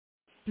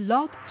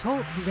Blog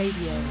Talk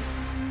Radio.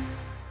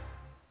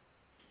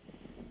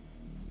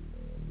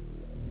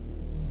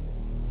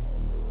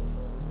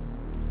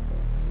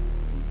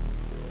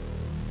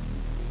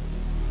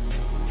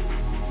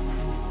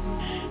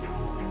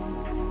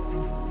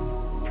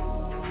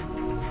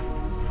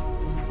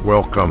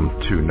 Welcome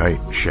to Night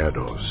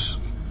Shadows.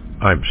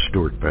 I'm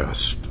Stuart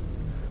Best,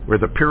 where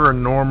the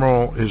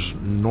paranormal is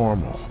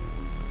normal,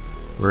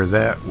 where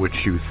that which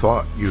you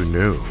thought you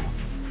knew,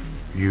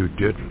 you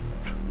didn't,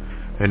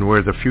 and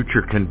where the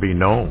future can be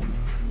known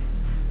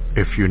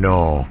if you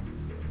know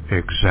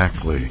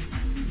exactly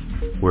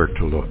where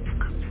to look.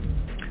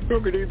 Well,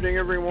 good evening,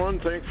 everyone.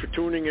 Thanks for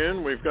tuning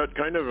in. We've got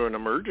kind of an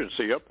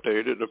emergency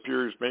update. It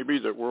appears maybe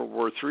that World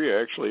War III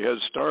actually has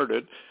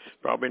started.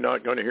 Probably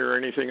not going to hear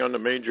anything on the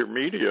major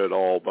media at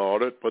all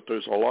about it, but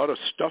there's a lot of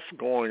stuff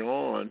going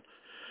on.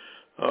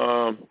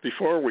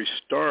 Before we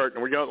start,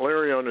 and we got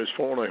Larry on his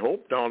phone, I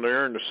hope, down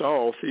there in the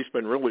south. He's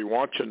been really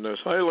watching this.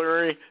 Hi,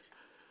 Larry.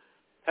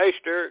 Hey,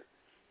 Stuart.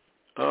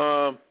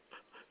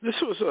 This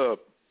was a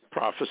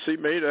prophecy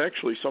made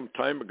actually some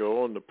time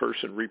ago, and the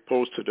person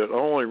reposted it. I'll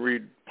only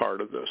read part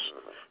of this.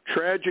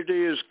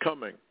 Tragedy is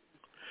coming.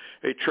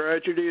 A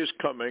tragedy is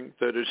coming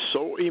that is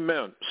so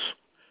immense,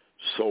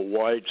 so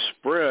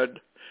widespread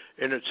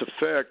in its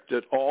effect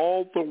that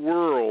all the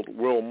world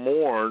will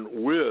mourn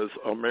with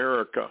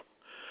America.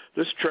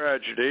 This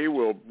tragedy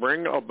will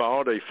bring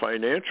about a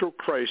financial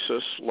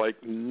crisis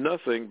like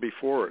nothing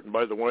before it. And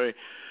by the way,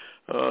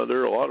 there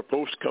are a lot of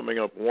posts coming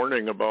up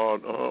warning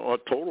about a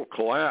total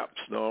collapse.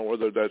 Now,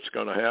 whether that's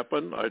going to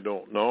happen, I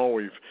don't know.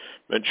 We've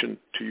mentioned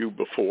to you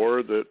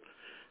before that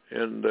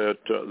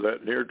that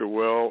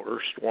ne'er-do-well,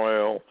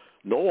 erstwhile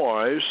No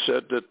Eyes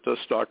said that the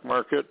stock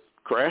market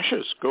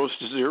crashes, goes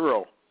to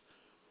zero.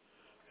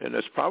 And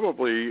it's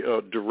probably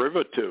a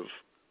derivative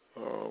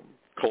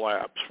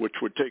collapse, which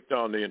would take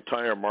down the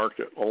entire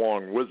market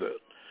along with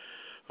it.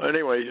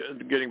 Anyway,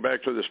 getting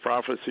back to this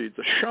prophecy,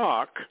 the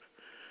shock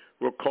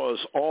will cause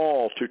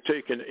all to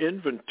take an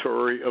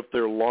inventory of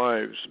their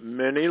lives.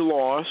 Many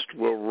lost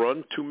will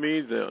run to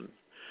me then,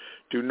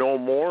 to know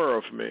more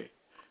of me.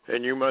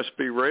 And you must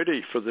be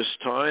ready for this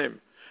time.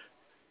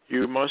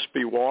 You must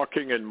be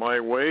walking in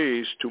my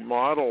ways to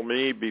model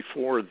me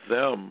before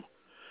them.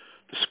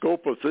 The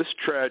scope of this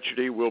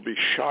tragedy will be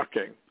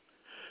shocking.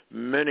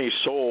 Many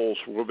souls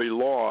will be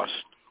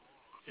lost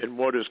in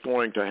what is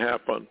going to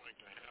happen.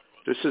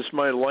 This is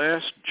my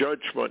last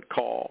judgment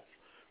call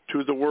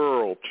to the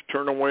world to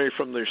turn away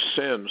from their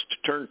sins, to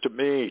turn to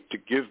me, to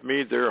give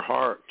me their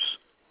hearts.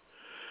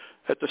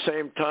 At the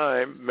same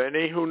time,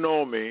 many who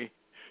know me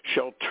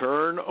shall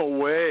turn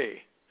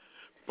away,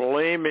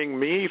 blaming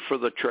me for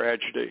the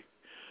tragedy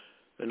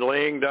and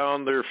laying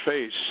down their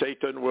face.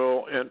 Satan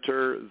will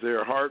enter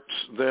their hearts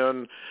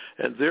then,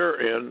 and their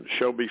end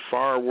shall be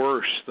far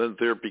worse than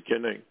their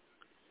beginning.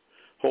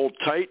 Hold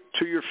tight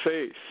to your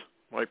faith,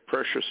 my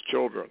precious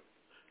children.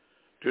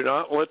 Do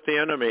not let the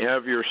enemy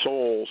have your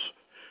souls.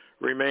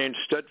 Remain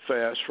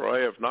steadfast, for I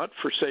have not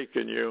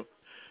forsaken you,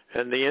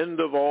 and the end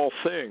of all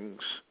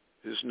things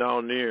is now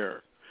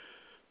near.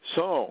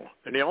 So,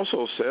 and he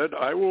also said,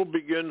 I will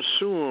begin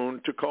soon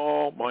to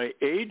call my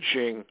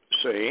aging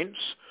saints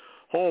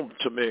home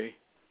to me.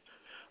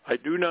 I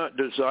do not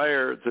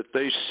desire that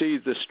they see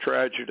this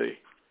tragedy.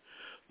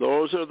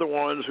 Those are the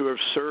ones who have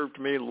served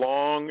me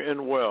long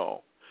and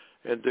well,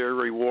 and their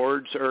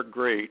rewards are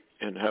great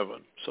in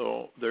heaven.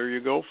 So there you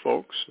go,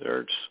 folks.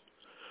 There's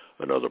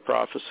another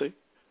prophecy.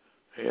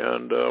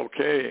 And,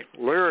 okay,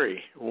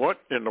 Larry,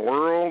 what in the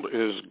world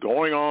is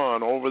going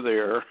on over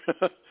there?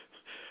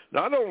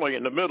 Not only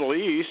in the Middle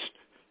East,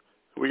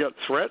 we got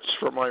threats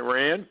from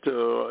Iran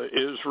to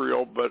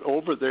Israel, but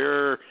over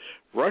there,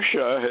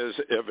 Russia has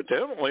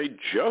evidently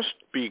just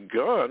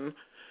begun,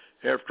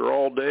 after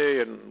all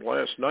day and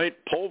last night,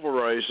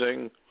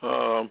 pulverizing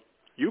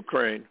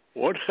Ukraine.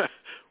 What's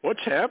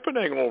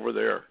happening over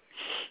there?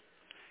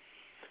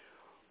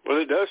 Well,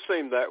 it does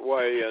seem that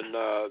way, and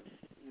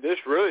this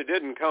really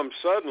didn't come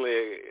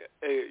suddenly.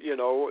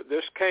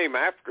 This came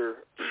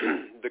after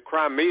the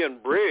Crimean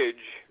Bridge,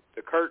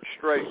 the Kerch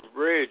Strait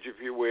Bridge, if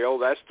you will.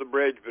 That's the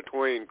bridge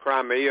between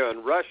Crimea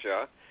and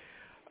Russia,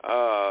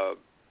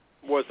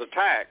 was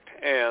attacked.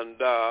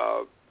 And,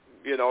 I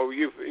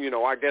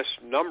guess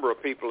a number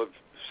of people have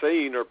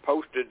seen or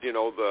posted,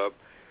 the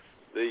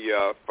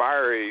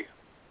fiery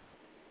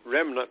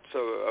remnants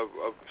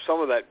of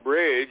some of that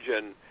bridge.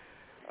 And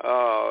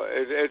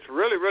it's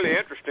really, really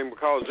interesting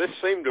because this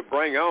seemed to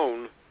bring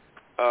on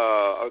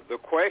the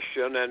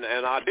question,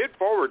 and I did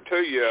forward to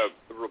you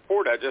a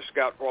report I just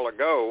got a while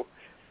ago.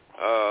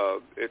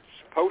 It's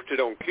posted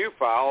on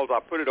Q-Files. I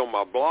put it on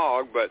my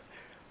blog, but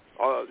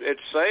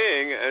it's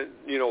saying,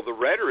 the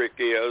rhetoric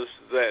is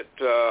that,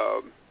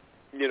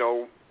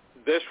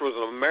 this was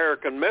an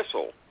American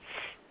missile.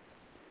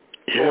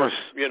 Yes. Of course,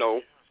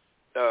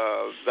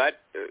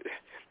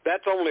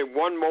 that's only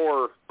one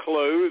more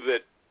clue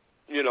that,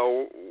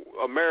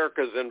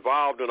 America's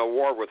involved in a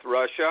war with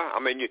Russia. I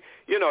mean, you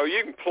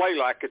can play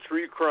like it's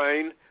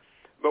Ukraine,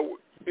 but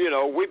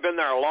we've been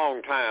there a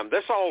long time.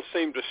 This all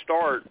seemed to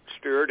start,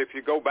 Stuart, if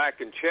you go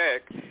back and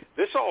check,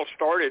 this all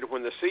started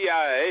when the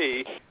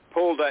CIA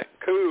pulled that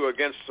coup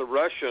against the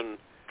Russian,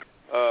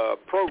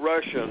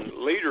 pro-Russian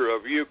leader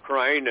of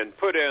Ukraine and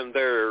put in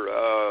their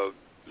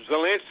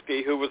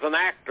Zelensky, who was an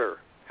actor.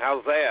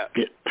 How's that?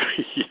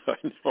 Yeah,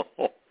 I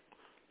know.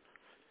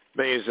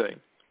 Amazing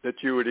that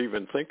you would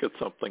even think of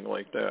something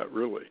like that,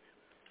 really.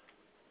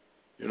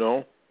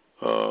 You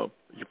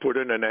put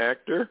in an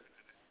actor?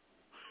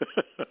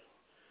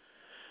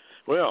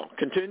 Well,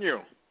 continue.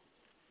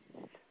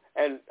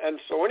 And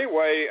so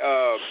anyway,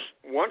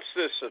 once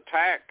this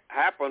attack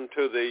happened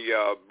to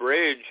the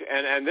bridge,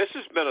 and this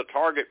has been a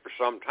target for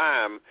some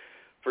time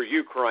for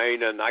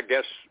Ukraine, and I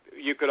guess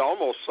you could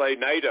almost say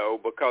NATO,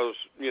 because,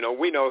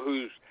 we know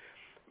who's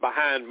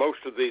behind most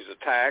of these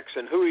attacks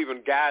and who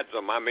even guides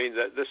them. I mean,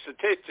 the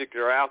statistics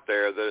are out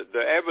there.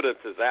 The evidence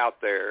is out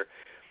there,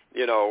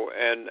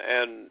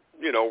 and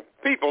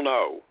people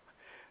know.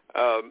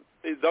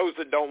 Those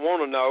that don't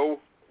want to know,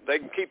 they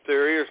can keep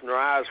their ears and their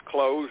eyes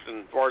closed, and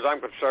as far as I'm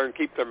concerned,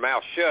 keep their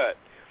mouth shut.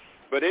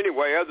 But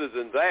anyway, other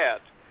than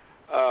that,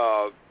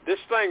 this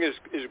thing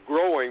is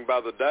growing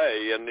by the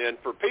day, and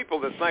for people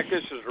that think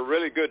this is a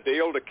really good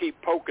deal to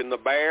keep poking the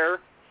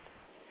bear,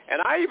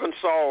 and I even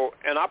saw,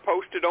 and I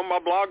posted on my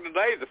blog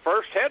today, the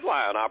first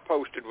headline I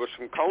posted was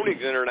from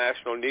Koenig's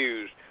International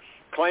News,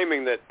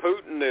 claiming that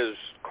Putin is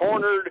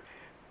cornered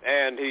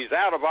and he's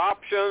out of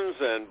options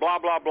and blah,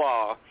 blah,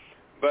 blah.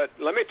 But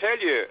let me tell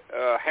you,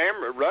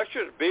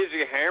 Russia's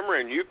busy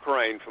hammering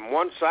Ukraine from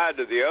one side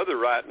to the other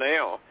right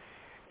now.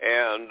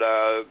 And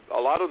a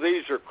lot of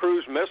these are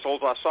cruise missiles.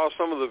 I saw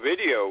some of the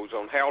videos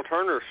on Hal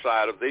Turner's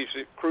side of these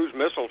cruise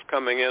missiles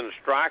coming in and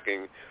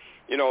striking.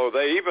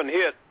 They even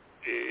hit,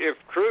 if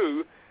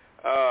true,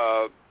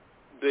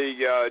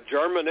 the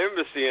German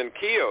embassy in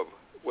Kiev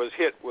was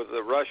hit with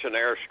a Russian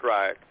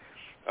airstrike.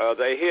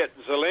 They hit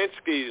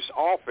Zelensky's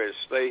office.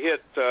 They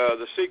hit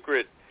the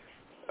secret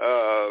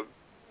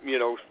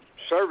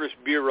service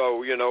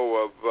bureau,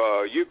 of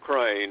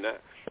Ukraine.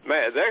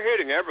 Man, they're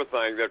hitting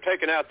everything. They're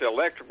taking out the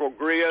electrical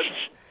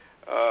grids,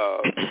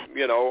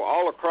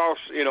 all across,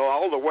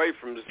 all the way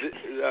from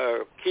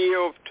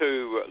Kiev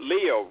to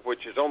Lviv,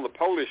 which is on the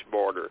Polish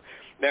border.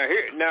 Now,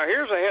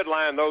 here's a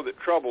headline, though, that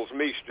troubles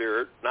me,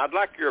 Stuart, and I'd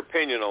like your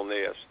opinion on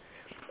this.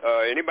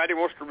 Anybody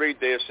wants to read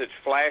this,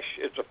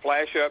 it's a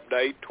flash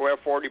update,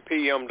 12:40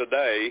 p.m.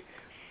 today,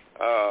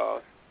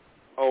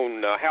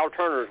 on Hal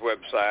Turner's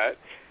website.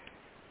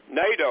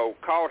 NATO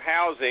caught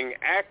housing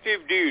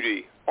active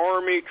duty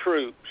Army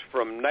troops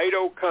from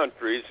NATO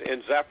countries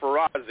in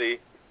Zaporozhye,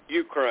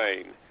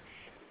 Ukraine,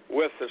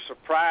 with a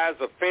surprise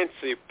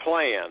offensive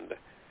planned.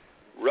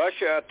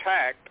 Russia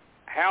attacked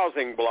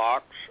housing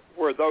blocks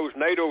where those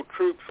NATO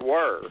troops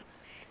were,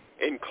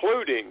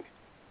 including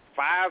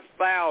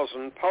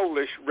 5,000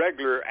 Polish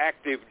regular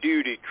active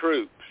duty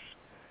troops.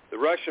 The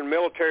Russian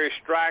military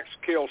strikes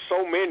killed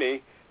so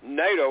many,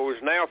 NATO is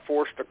now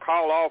forced to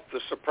call off the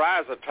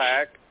surprise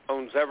attack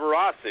on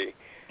Zaporozhye.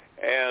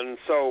 And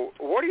so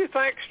what do you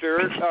think,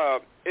 Stuart?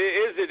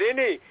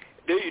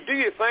 Do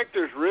you think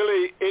there's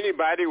really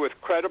anybody with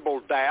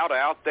credible doubt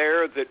out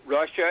there that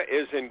Russia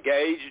is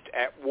engaged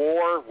at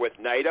war with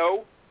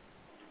NATO?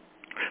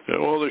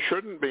 Well, there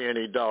shouldn't be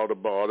any doubt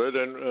about it.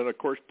 And of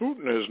course,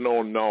 Putin is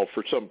known now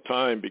for some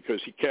time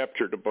because he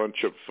captured a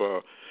bunch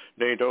of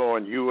NATO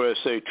and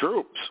USA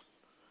troops.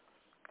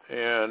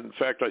 And in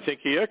fact, I think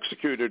he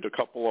executed a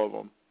couple of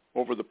them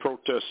over the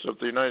protests of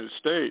the United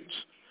States.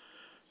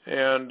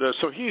 And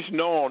so he's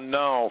known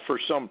now for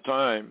some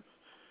time.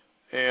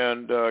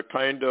 And it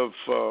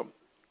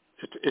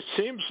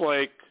seems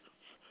like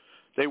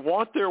they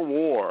want their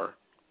war,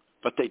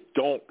 but they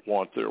don't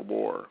want their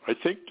war. I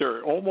think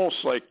they're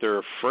almost like they're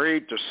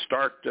afraid to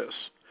start this,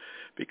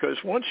 because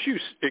once you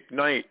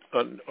ignite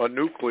a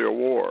nuclear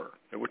war,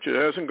 which it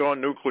hasn't gone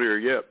nuclear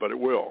yet, but it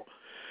will,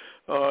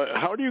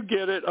 how do you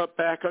get it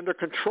back under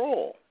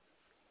control?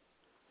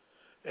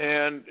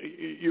 And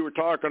you were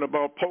talking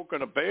about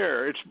poking a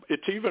bear.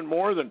 It's even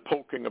more than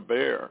poking a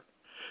bear.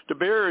 The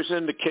bear is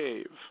in the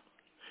cave.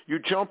 You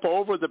jump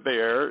over the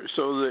bear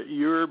so that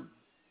you're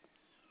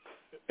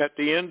at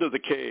the end of the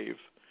cave,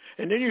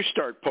 and then you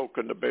start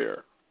poking the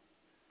bear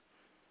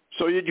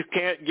so you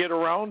can't get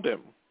around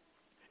him.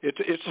 It's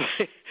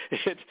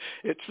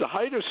the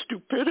height of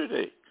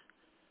stupidity.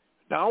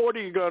 Now what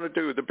are you going to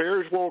do? The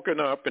bear's woken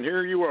up, and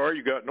here you are.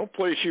 You got no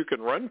place you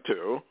can run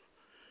to.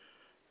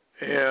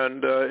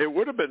 And it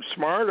would have been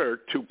smarter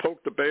to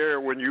poke the bear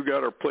when you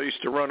got a place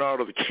to run out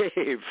of the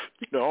cave,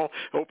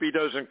 Hope he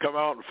doesn't come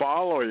out and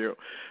follow you.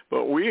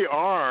 But we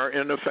are,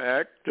 in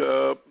effect,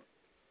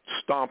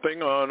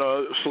 stomping on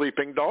a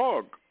sleeping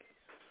dog.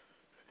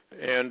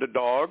 And the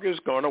dog is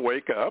going to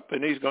wake up,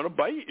 and he's going to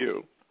bite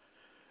you.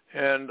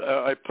 And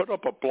I put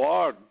up a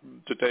blog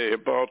today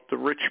about the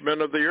rich men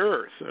of the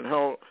earth and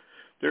how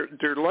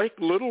they're like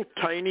little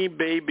tiny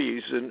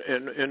babies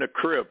in a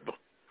crib.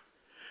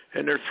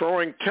 And they're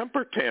throwing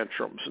temper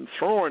tantrums and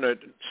throwing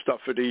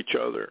stuff at each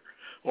other.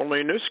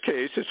 Only in this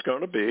case, it's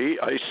going to be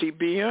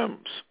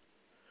ICBMs.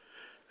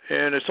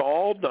 And it's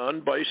all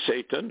done by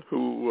Satan,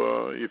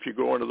 who, if you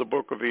go into the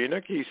book of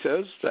Enoch, he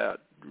says that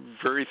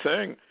very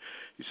thing.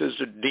 He says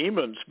the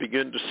demons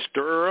begin to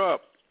stir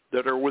up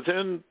that are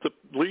within the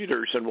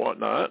leaders and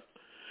whatnot,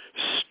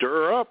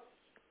 stir up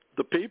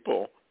the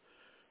people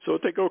so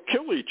that they go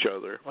kill each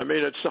other. I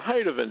mean, it's the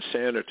height of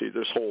insanity,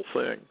 this whole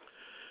thing.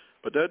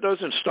 But that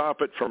doesn't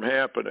stop it from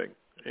happening,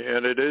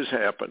 and it is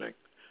happening.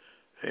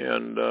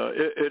 And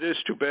it is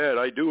too bad.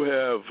 I do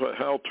have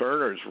Hal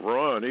Turner's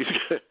run. He's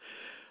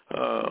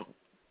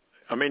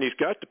he's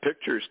got the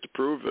pictures to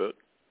prove it.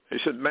 He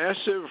said,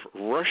 massive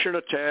Russian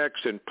attacks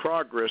in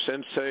progress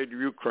inside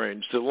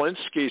Ukraine.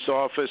 Zelensky's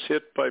office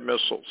hit by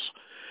missiles.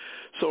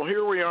 So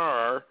here we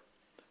are.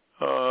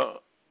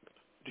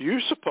 Do you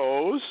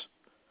suppose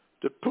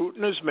that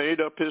Putin has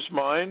made up his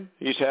mind?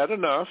 He's had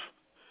enough.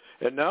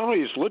 And now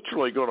he's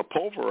literally going to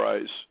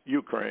pulverize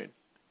Ukraine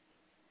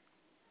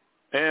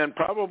and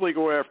probably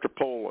go after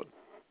Poland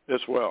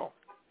as well.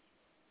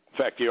 In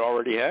fact, he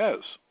already has,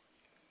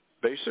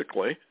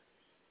 basically.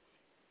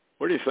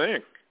 What do you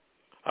think?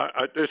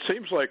 It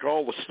seems like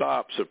all the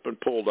stops have been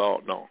pulled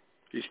out now.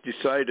 He's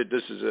decided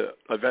this is it.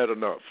 I've had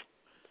enough.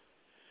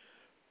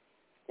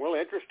 Well,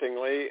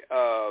 interestingly,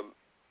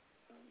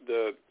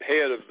 the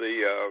head of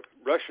the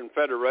Russian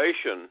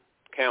Federation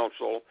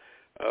Council,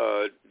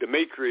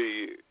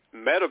 Dmitry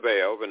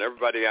Medvedev, and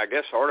everybody, I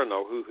guess, ought to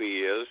know who he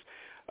is,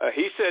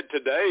 he said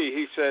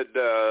today,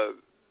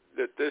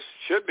 that this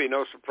should be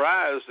no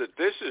surprise that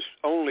this is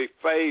only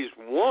phase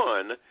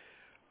one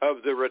of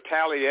the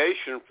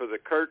retaliation for the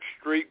Kerch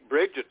Street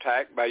bridge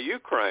attack by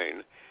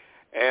Ukraine.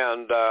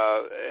 And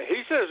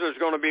he says there's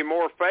going to be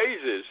more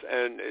phases.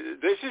 And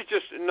this is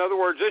just, in other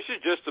words, this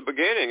is just the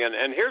beginning.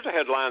 And here's a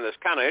headline that's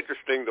kind of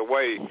interesting the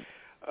way,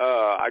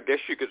 I guess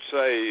you could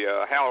say,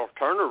 Hal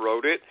Turner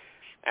wrote it.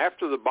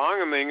 After the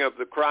bombing of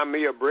the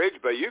Crimea bridge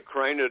by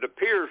Ukraine, it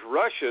appears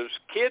Russia's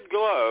kid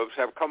gloves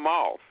have come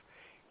off.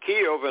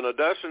 Kyiv and a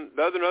dozen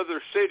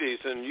other cities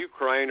in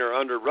Ukraine are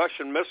under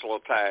Russian missile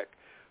attack.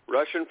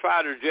 Russian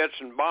fighter jets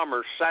and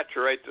bombers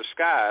saturate the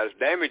skies.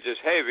 Damage is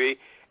heavy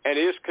and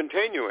is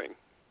continuing.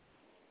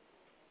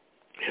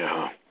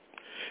 Yeah.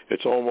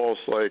 It's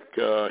almost like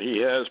he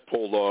has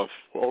pulled off,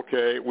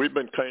 okay, we've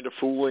been kind of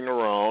fooling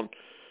around,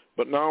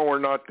 but now we're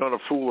not going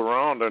to fool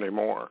around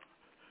anymore.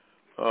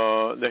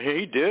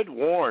 He did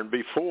warn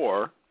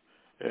before,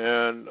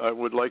 and I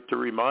would like to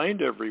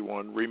remind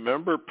everyone,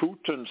 remember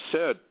Putin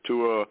said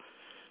to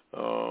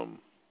a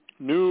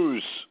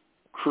news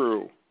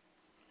crew,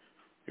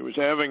 he was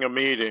having a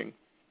meeting,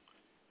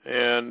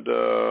 and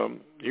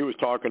he was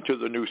talking to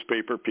the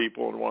newspaper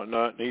people and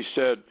whatnot, and he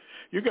said,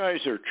 you guys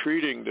are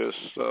treating this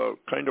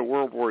kind of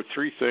World War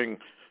III thing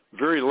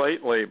very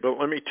lightly, but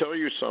let me tell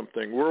you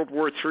something. World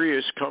War III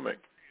is coming,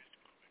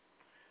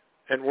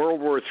 and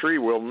World War III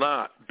will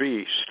not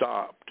be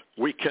stopped.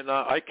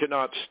 I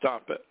cannot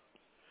stop it.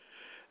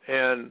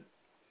 And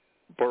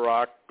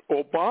Barack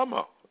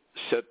Obama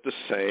said the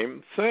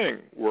same thing.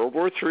 World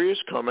War III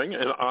is coming,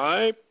 and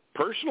I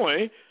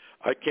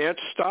can't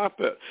stop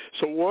it.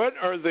 So what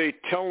are they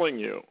telling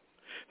you?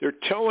 They're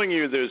telling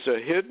you there's a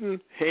hidden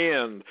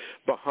hand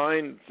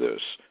behind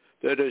this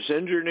that has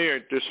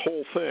engineered this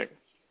whole thing.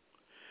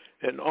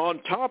 And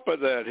on top of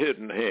that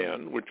hidden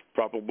hand, which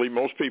probably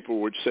most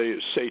people would say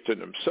is Satan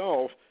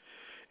himself,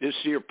 is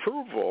the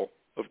approval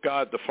of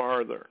God the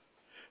Father.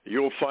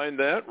 You'll find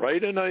that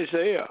right in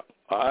Isaiah.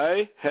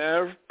 I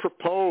have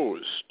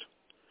proposed.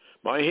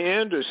 My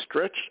hand is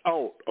stretched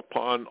out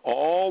upon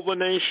all the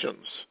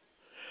nations,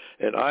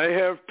 and I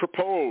have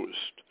proposed,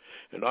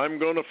 and I'm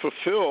going to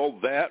fulfill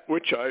that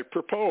which I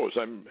propose.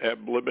 I'm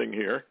ad-libbing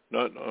here,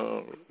 not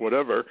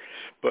whatever,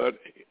 but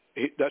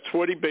that's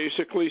what he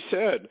basically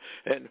said.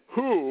 And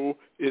who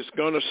is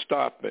going to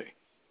stop me?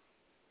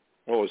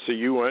 Well, is the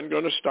UN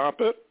going to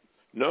stop it?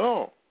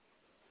 No.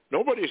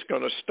 Nobody's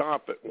going to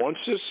stop it. Once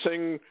this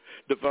thing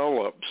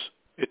develops,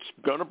 it's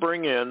going to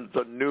bring in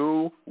the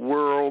new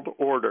world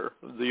order.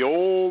 The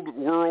old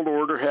world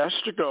order has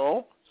to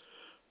go.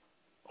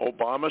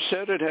 Obama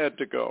said it had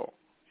to go.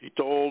 He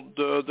told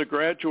the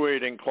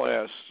graduating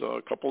class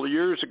a couple of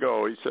years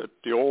ago, he said,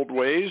 the old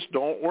ways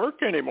don't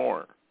work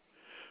anymore.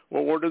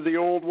 Well, what are the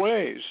old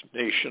ways?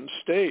 Nation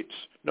states.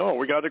 No,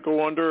 we got to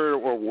go under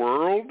a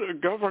world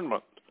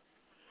government.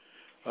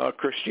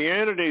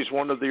 Christianity is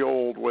one of the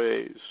old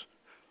ways.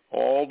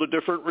 All the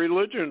different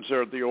religions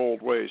are the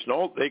old ways.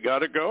 No, they got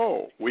to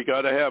go. We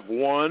got to have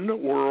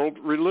one world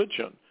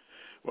religion.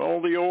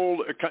 Well, the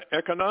old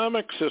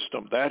economic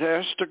system, that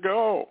has to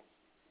go.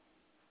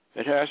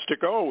 It has to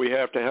go. We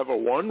have to have a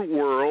one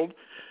world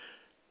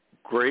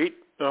great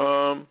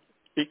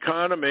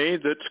economy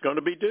that's going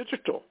to be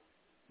digital.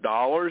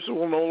 Dollars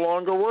will no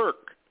longer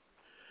work.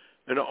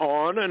 And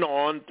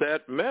on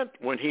that meant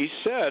when he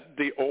said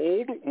the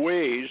old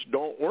ways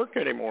don't work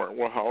anymore.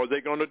 Well, how are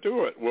they going to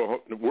do it? Well,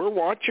 we're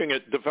watching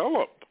it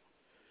develop.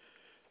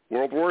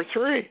 World War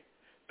III,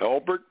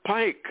 Albert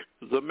Pike,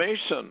 the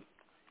Mason,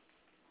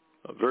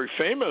 a very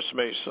famous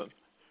Mason,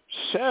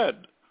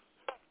 said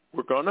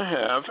we're going to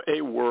have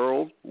a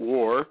World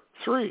War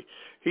III.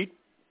 He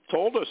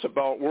told us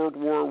about World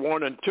War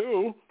I and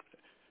II,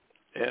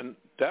 and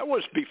that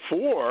was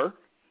before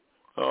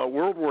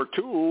World War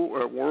II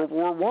or World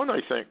War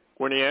I think.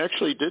 When he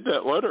actually did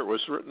that letter, it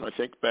was written, I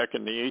think, back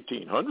in the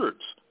 1800s,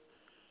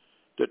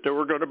 that there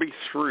were going to be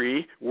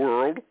 3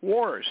 world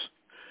wars.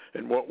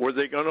 And what were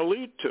they going to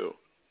lead to?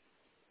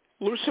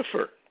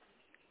 Lucifer,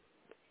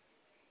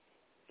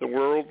 the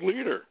world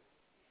leader.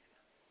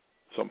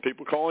 Some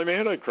people call him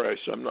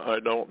Antichrist. I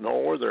don't know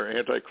whether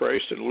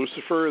Antichrist and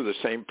Lucifer are the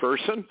same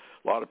person.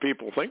 A lot of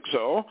people think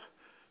so.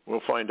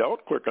 We'll find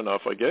out quick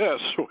enough, I guess,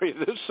 the way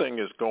this thing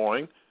is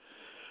going.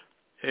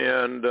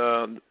 And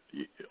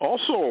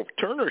also,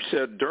 Turner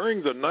said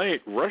during the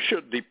night,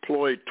 Russia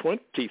deployed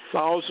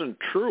 20,000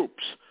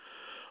 troops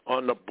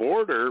on the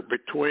border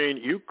between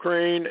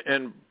Ukraine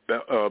and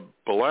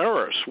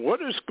Belarus.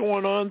 What is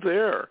going on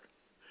there?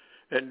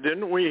 And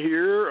didn't we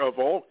hear of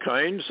all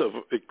kinds of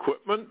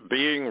equipment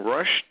being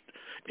rushed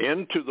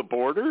into the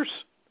borders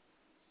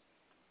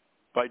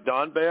by the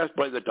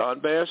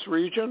Donbass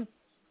region?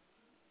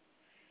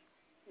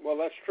 Well,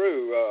 that's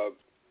true.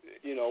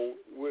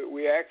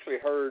 We actually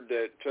heard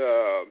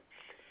that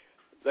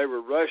they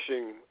were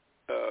rushing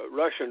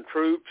Russian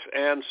troops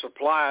and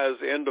supplies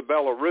into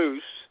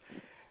Belarus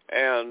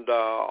and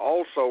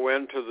also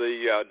into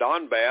the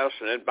Donbass.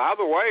 And by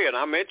the way, and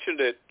I mentioned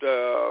it,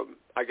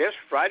 I guess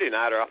Friday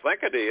night, or I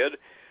think I did,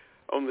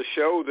 on the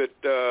show that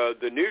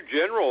the new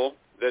general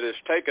that has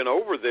taken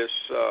over this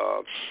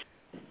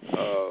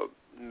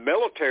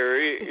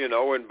military,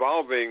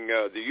 involving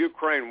the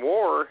Ukraine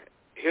war,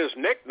 his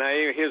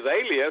nickname, his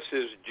alias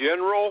is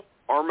General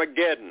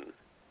Armageddon.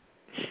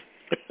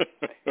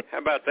 How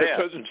about that?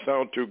 That doesn't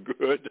sound too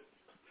good.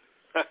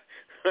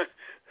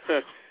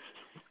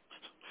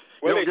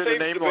 Well, you don't get a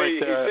name like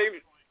that.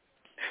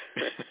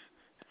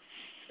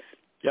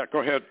 Yeah, go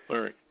ahead,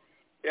 Larry.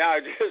 Yeah, I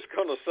was just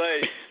going to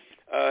say,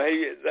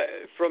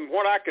 from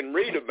what I can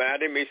read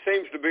about him, he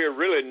seems to be a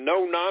really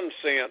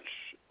no-nonsense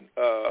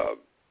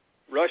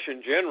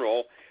Russian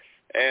general,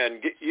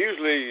 and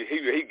usually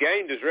he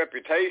gained his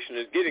reputation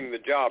as getting the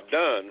job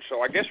done.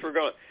 So I guess we're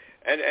going to,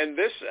 and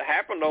this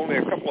happened only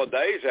a couple of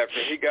days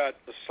after he got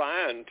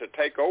assigned to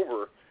take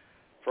over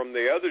from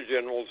the other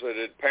generals that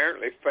had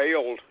apparently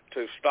failed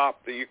to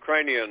stop the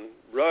Ukrainian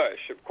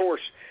rush. Of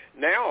course,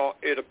 now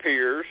it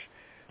appears,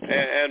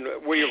 and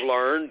we have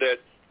learned that,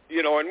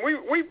 and we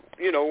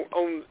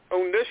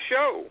on this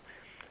show,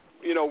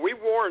 we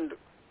warned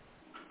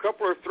a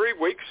couple or 3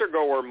 weeks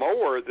ago or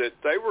more that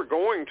they were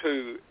going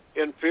to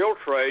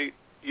infiltrate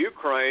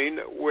Ukraine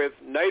with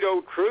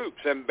NATO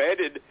troops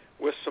embedded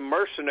with some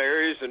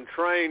mercenaries and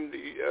trained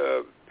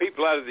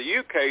people out of the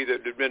UK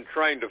that had been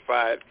trained to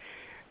fight.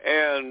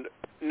 And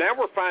now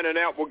we're finding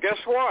out, well, guess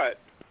what?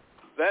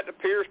 That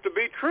appears to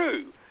be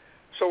true.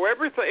 So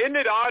everything, isn't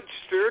it odd,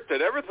 Stuart,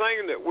 that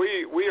everything that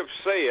we have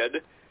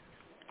said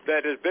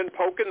that has been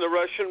poking the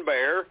Russian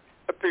bear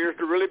appears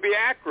to really be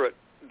accurate?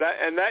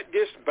 That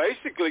just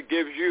basically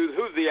gives you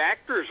who the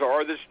actors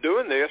are that's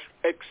doing this,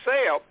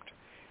 except,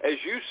 as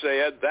you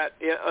said, that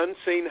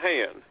unseen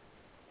hand.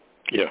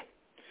 Yeah.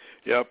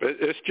 Yeah, but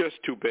it's just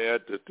too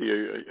bad that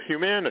the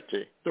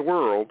humanity, the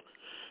world,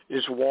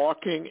 is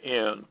walking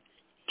in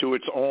to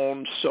its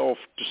own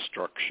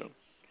self-destruction.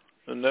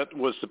 And that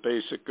was the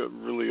basic,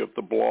 really, of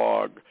the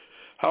blog.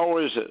 How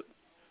is it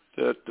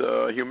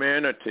that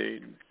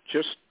humanity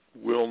just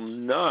will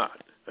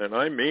not, and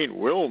I mean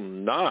will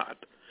not,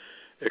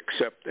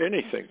 accept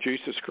anything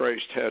Jesus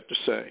Christ had to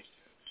say?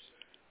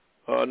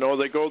 No,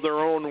 they go their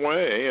own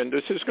way, and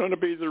this is going to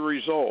be the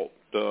result.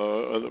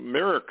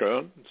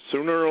 America,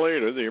 sooner or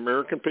later, the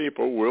American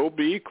people will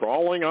be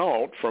crawling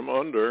out from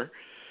under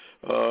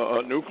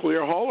a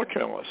nuclear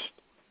holocaust.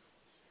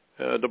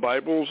 The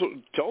Bible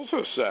tells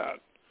us that.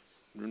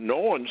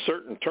 No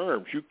uncertain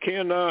terms. You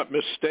cannot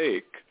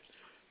mistake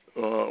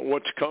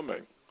what's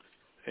coming.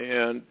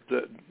 And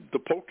the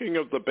poking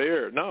of the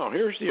bear. Now,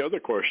 here's the other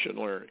question,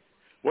 Larry.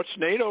 What's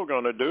NATO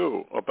going to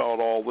do about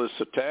all this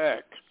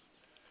attack?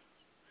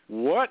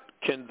 What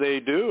can they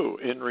do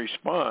in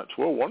response?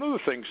 Well, one of the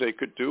things they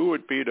could do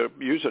would be to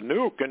use a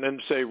nuke and then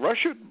say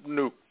Russia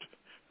nuked.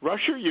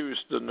 Russia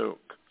used the nuke.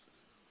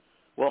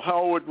 Well,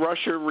 how would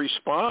Russia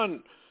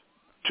respond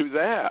to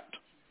that?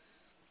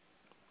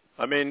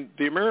 I mean,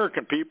 the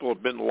American people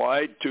have been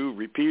lied to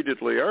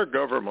repeatedly. Our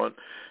government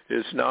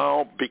has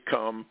now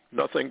become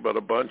nothing but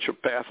a bunch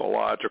of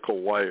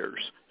pathological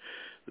liars.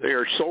 They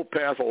are so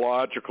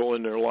pathological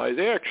in their lies,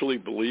 they actually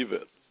believe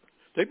it.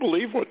 They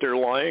believe what they're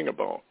lying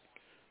about.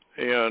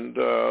 And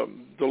the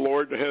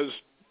Lord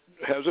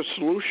has a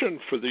solution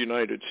for the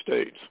United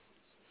States.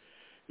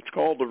 It's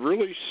called the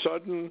really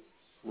sudden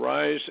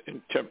rise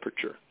in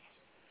temperature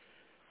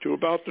to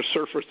about the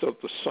surface of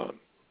the sun.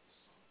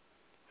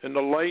 And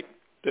the light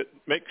that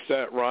makes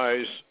that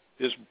rise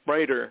is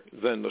brighter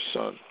than the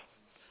sun.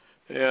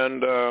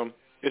 And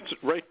It's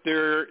right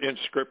there in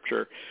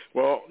Scripture.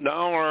 Well,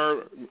 now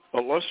our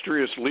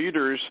illustrious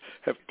leaders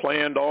have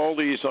planned all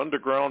these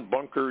underground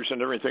bunkers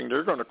and everything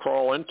they're going to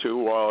crawl into,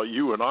 while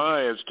you and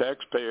I, as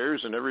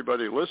taxpayers and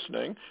everybody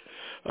listening,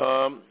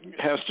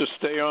 has to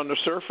stay on the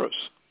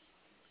surface.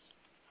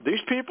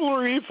 These people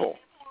are evil,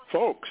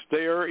 folks.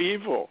 They are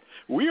evil.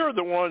 We are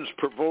the ones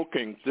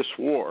provoking this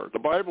war. The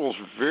Bible's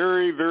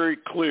very, very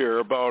clear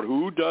about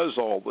who does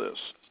all this.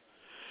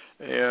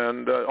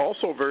 And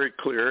also very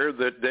clear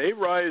that they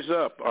rise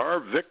up,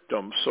 our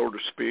victims, so to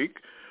speak,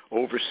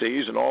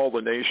 overseas in all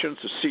the nations.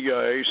 The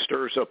CIA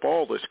stirs up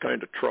all this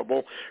kind of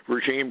trouble,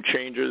 regime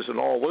changes and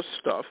all this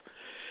stuff.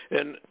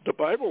 And the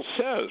Bible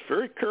says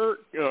very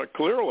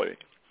clearly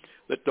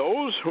that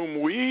those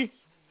whom we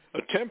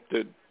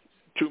attempted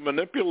to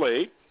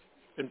manipulate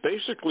and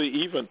basically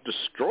even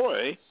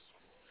destroy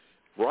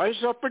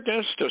rise up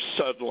against us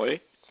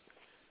suddenly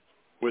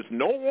with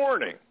no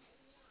warning.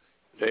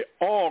 They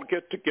all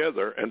get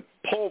together and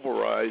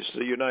pulverize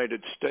the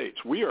United States.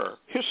 We are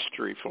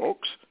history,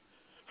 folks,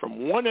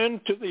 from one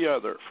end to the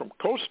other, from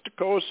coast to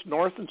coast,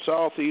 north and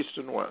south, east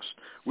and west.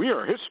 We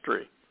are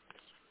history.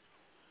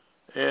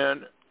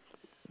 And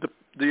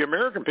the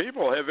American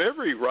people have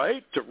every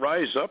right to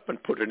rise up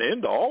and put an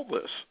end to all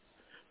this.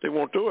 They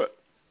won't do it.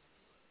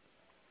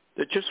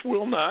 They just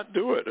will not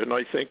do it. And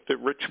I think the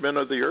rich men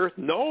of the earth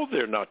know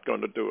they're not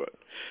going to do it.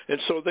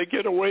 And so they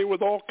get away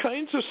with all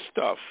kinds of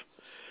stuff.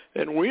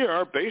 And we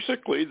are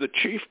basically the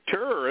chief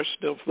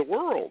terrorist of the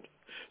world.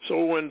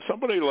 So when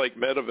somebody like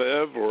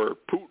Medvedev or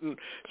Putin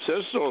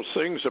says those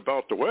things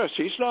about the West,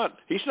 he's not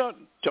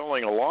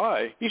telling a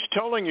lie. He's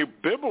telling you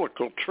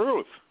biblical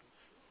truth.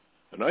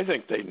 And I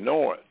think they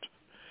know it.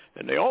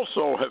 And they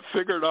also have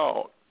figured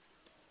out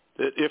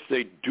that if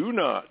they do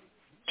not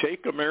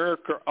take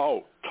America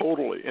out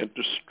totally and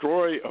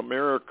destroy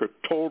America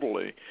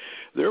totally,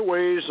 their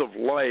ways of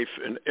life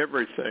and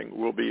everything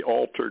will be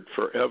altered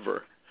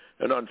forever.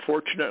 And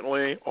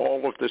unfortunately,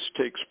 all of this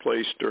takes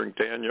place during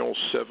Daniel's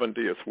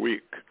 70th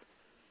week.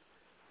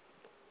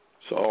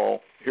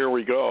 So here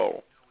we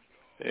go.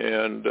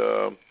 And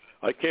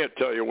I can't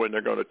tell you when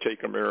they're going to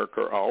take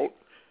America out.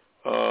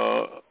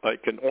 I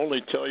can only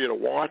tell you to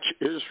watch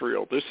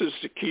Israel. This is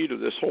the key to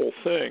this whole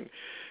thing,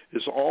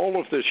 is all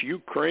of this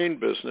Ukraine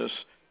business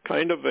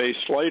kind of a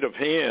sleight of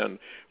hand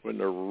when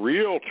the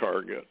real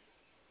target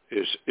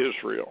is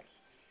Israel.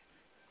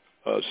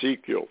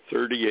 Ezekiel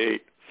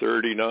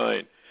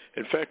 38:39.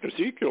 In fact,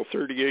 Ezekiel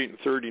 38 and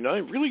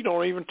 39 really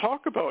don't even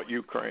talk about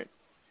Ukraine.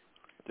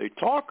 They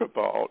talk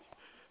about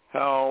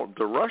how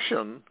the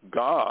Russian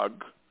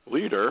Gog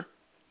leader,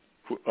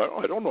 who,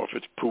 I don't know if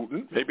it's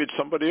Putin, maybe it's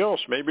somebody else,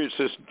 maybe it's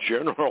this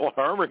General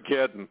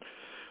Armageddon,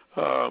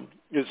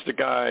 is the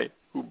guy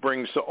who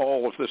brings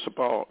all of this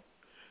about.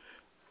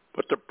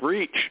 But the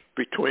breach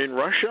between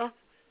Russia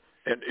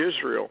and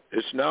Israel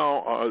is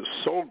now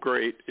so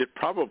great it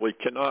probably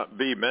cannot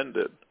be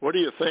mended. What do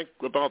you think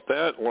about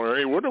that,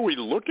 Larry? What are we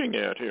looking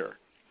at here?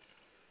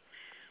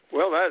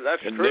 Well,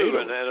 that's true,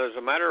 and as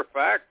a matter of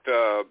fact,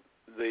 I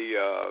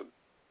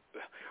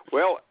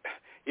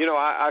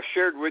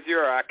shared with you,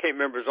 or I can't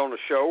remember if it was on the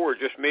show or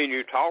just me and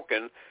you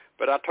talking,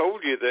 but I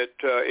told you that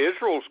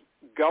Israel's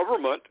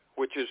government,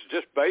 which is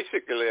just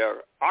basically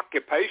an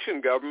occupation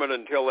government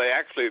until they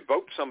actually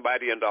vote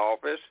somebody into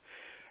office,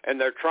 and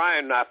they're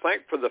trying, I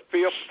think, for the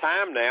fifth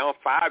time now,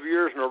 5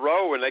 years in a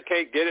row, and they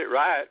can't get it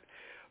right.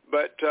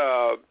 But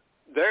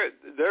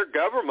their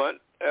government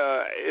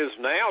is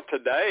now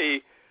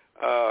today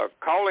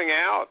calling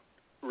out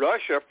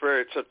Russia for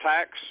its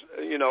attacks,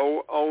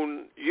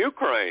 on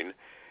Ukraine.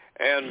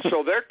 And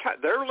so they're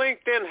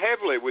linked in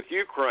heavily with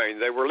Ukraine.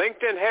 They were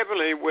linked in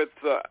heavily with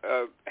the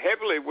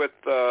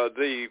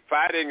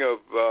fighting of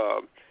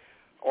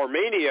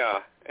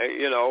Armenia,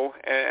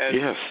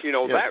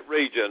 that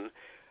region.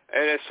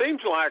 And it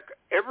seems like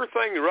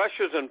everything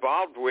Russia's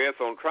involved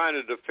with on trying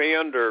to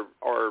defend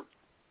or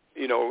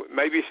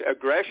maybe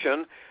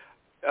aggression,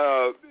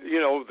 the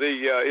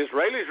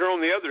Israelis are on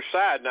the other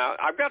side. Now,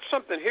 I've got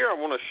something here I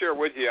want to share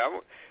with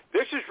you.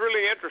 This is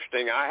really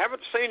interesting. I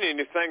haven't seen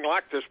anything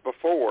like this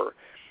before.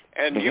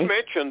 And you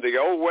mentioned the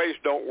old ways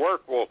don't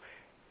work. Well,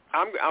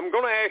 I'm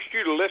going to ask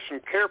you to listen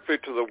carefully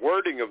to the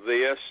wording of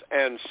this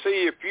and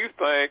see if you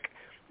think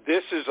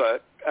this is a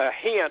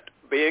hint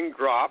being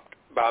dropped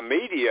by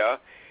media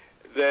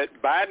that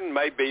Biden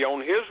may be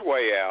on his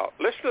way out.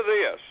 Listen to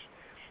this.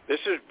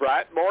 This is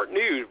Breitbart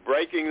News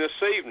breaking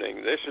this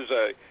evening. This is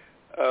a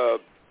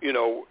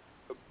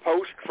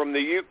post from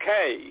the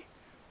UK.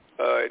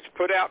 It's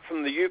put out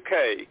from the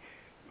UK.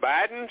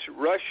 Biden's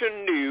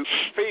Russian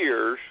nuke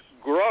fears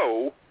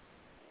grow,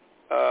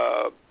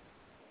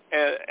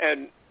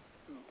 and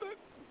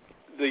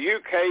the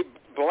UK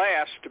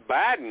blast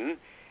Biden.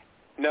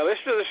 Now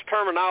listen to this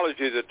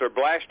terminology that they're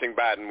blasting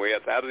Biden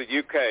with out of the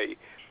UK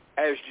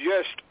as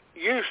just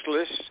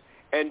useless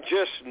and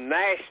just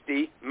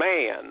nasty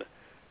man,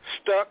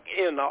 stuck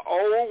in the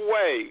old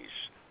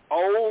ways,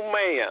 old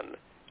man,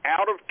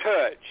 out of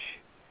touch.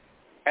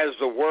 as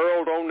the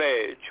world on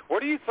edge.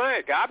 What do you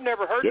think? I've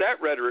never heard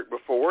that rhetoric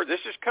before. This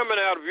is coming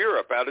out of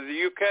Europe, out of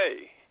the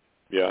UK.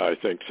 Yeah, I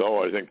think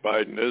so. I think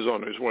Biden is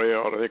on his way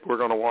out. I think we're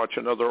going to watch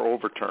another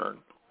overturn.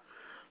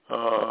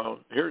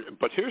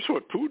 But here's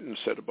what Putin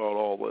said about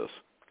all this.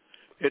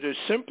 It is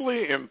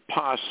simply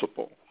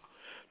impossible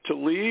to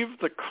leave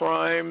the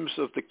crimes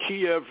of the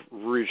Kiev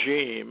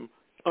regime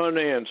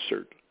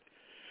unanswered.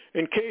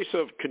 In case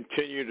of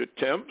continued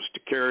attempts to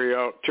carry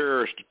out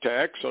terrorist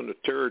attacks on the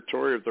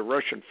territory of the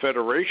Russian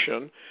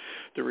Federation,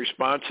 the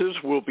responses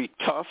will be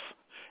tough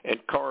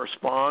and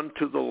correspond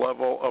to the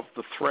level of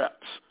the threats.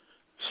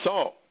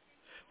 So,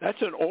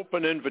 that's an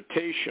open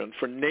invitation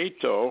for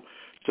NATO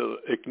to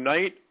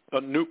ignite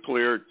a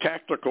nuclear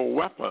tactical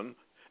weapon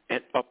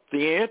and up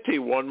the ante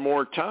one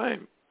more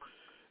time.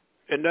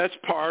 And that's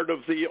part of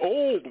the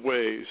old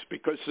ways,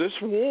 because this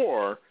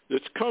war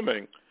that's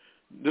coming,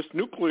 this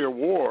nuclear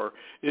war,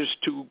 is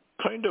to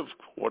kind of,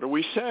 what do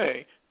we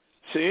say?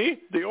 See,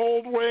 the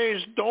old ways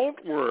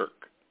don't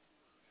work.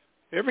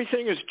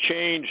 Everything has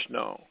changed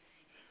now.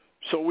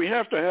 So we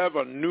have to have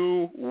a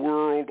new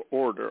world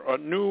order, a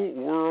new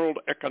world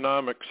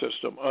economic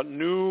system, a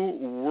new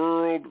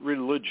world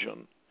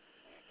religion,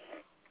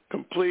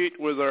 complete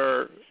with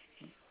our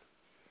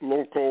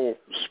local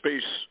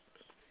space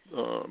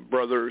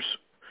brothers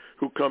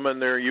who come in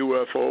their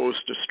UFOs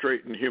to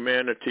straighten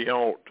humanity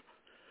out.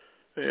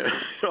 And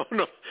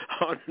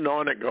on and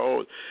on it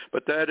goes.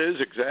 But that is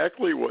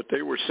exactly what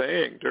they were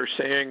saying. They're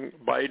saying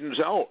Biden's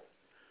out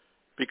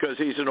because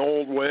he's an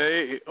old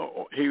way.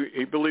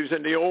 He believes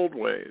in the old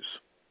ways.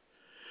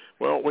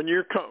 Well,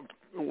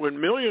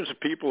 when millions of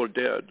people are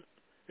dead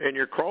and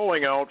you're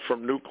crawling out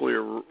from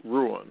nuclear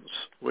ruins,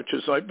 which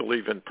is, I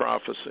believe, in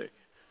prophecy,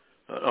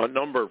 a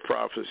number of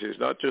prophecies,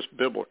 not just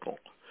biblical.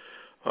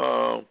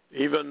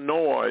 Even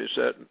Noise,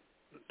 that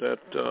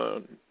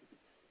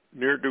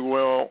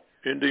ne'er-do-well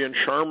Indian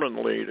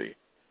shaman lady,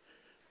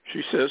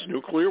 she says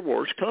nuclear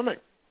war's coming.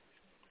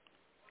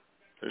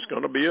 There's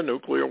going to be a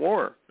nuclear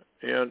war.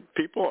 And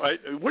people,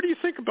 what do you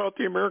think about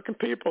the American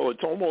people?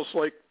 It's almost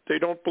like they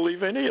don't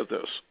believe any of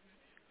this.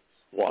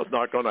 Well, it's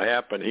not going to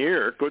happen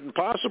here. It couldn't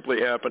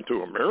possibly happen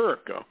to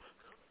America.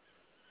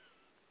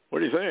 What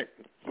do you think?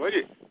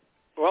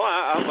 Well,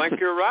 I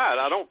think you're right.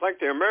 I don't think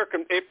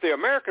if the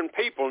American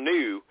people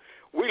knew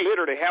we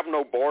literally have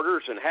no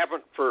borders and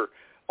haven't for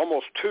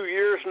almost 2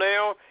 years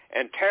now,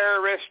 and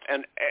terrorists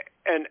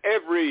and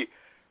every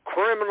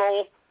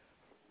criminal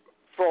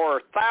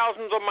for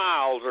thousands of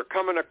miles are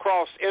coming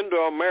across into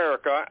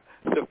America.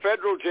 The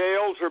federal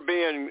jails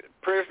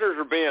prisoners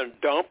are being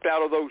dumped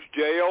out of those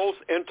jails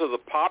into the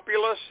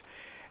populace,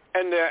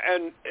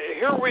 and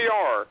here we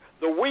are,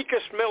 the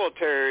weakest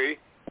military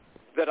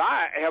that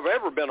I have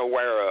ever been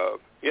aware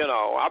of. You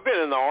know, I've been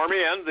in the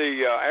Army and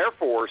the Air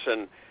Force,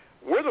 and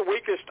we're the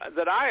weakest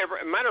that I ever.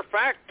 Matter of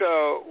fact,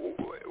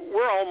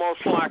 we're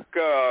almost like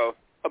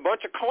a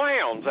bunch of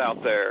clowns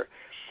out there.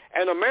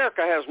 And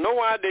America has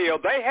no idea.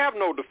 They have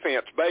no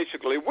defense,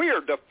 basically. We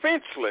are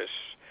defenseless.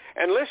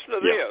 And listen to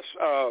this.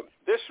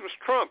 This was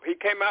Trump. He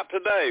came out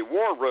today,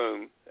 War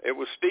Room. It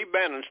was Steve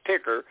Bannon's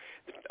ticker,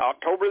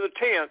 October the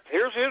 10th.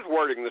 Here's his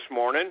wording this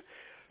morning.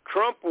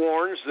 Trump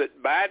warns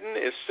that Biden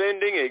is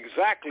sending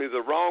exactly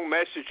the wrong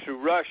message to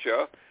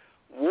Russia,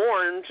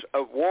 warns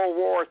of World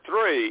War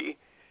III,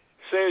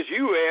 says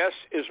U.S.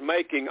 is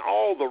making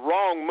all the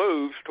wrong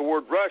moves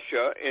toward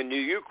Russia in the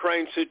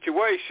Ukraine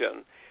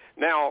situation.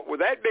 Now, with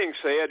that being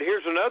said,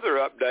 here's another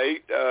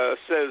update.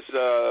 Says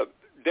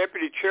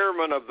Deputy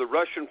Chairman of the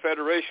Russian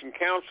Federation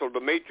Council,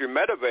 Dmitry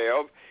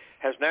Medvedev,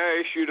 has now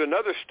issued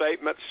another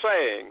statement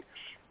saying,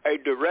 a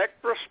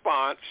direct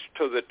response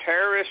to the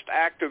terrorist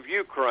act of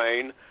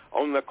Ukraine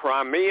on the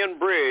Crimean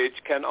Bridge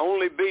can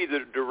only be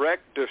the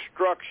direct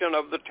destruction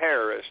of the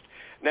terrorist.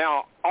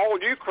 Now, all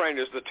Ukraine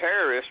is the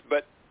terrorist,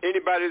 but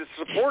anybody that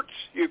supports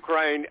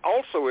Ukraine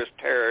also is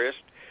terrorist.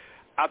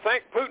 I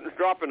think Putin's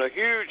dropping a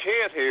huge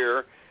hint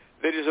here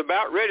that is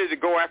about ready to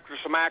go after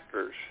some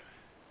actors.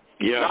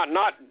 Yeah.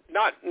 Not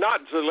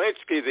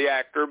Zelensky, the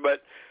actor,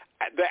 but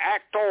the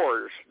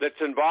actors that's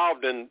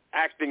involved in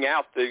acting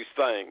out these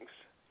things.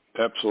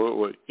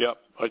 Absolutely. Yep.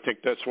 I think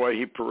that's why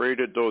he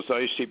paraded those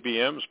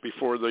ICBMs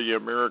before the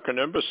American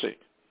embassy.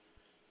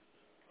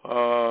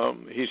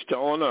 He's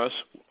telling us,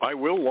 I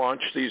will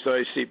launch these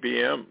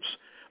ICBMs.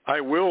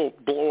 I will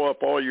blow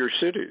up all your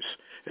cities,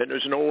 and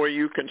there's no way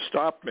you can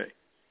stop me.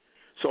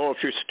 So if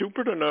you're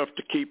stupid enough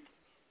to keep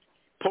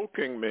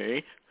poking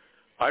me,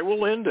 I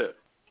will end it.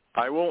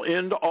 I will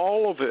end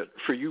all of it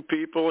for you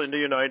people in the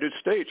United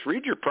States.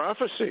 Read your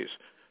prophecies.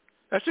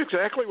 That's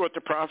exactly what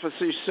the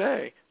prophecies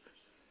say.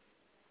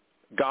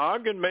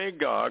 Gog and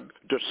Magog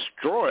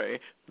destroy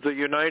the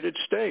United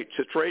States.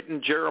 It's right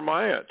in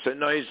Jeremiah. It's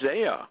in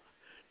Isaiah.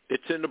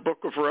 It's in the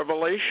book of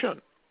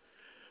Revelation.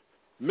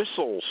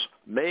 Missiles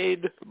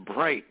made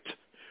bright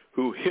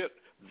who hit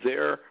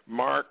their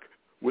mark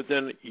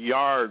within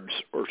yards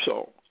or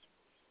so.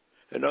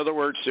 In other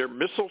words, their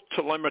missile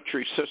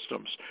telemetry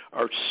systems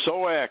are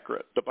so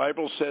accurate. The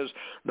Bible says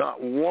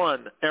not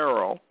one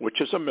arrow,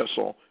 which is a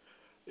missile,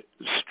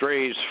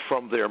 strays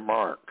from their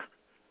mark.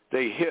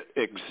 They hit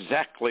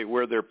exactly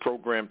where they're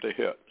programmed to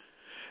hit.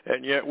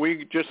 And yet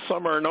we just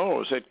thumb our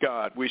nose at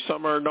God. We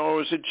thumb our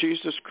nose at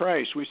Jesus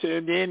Christ. We say,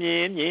 yeah,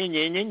 yeah, yeah, yeah,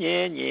 yeah,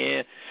 yeah,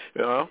 yeah.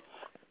 You know?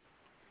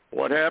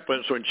 What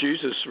happens when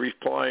Jesus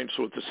replies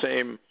with the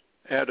same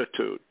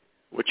attitude,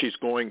 which he's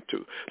going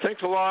to?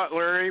 Thanks a lot,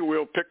 Larry.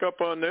 We'll pick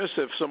up on this.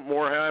 If some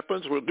more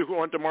happens, we'll do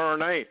one tomorrow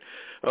night.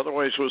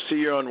 Otherwise, we'll see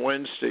you on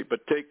Wednesday.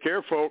 But take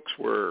care, folks.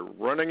 We're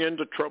running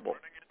into trouble.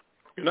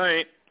 Good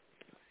night.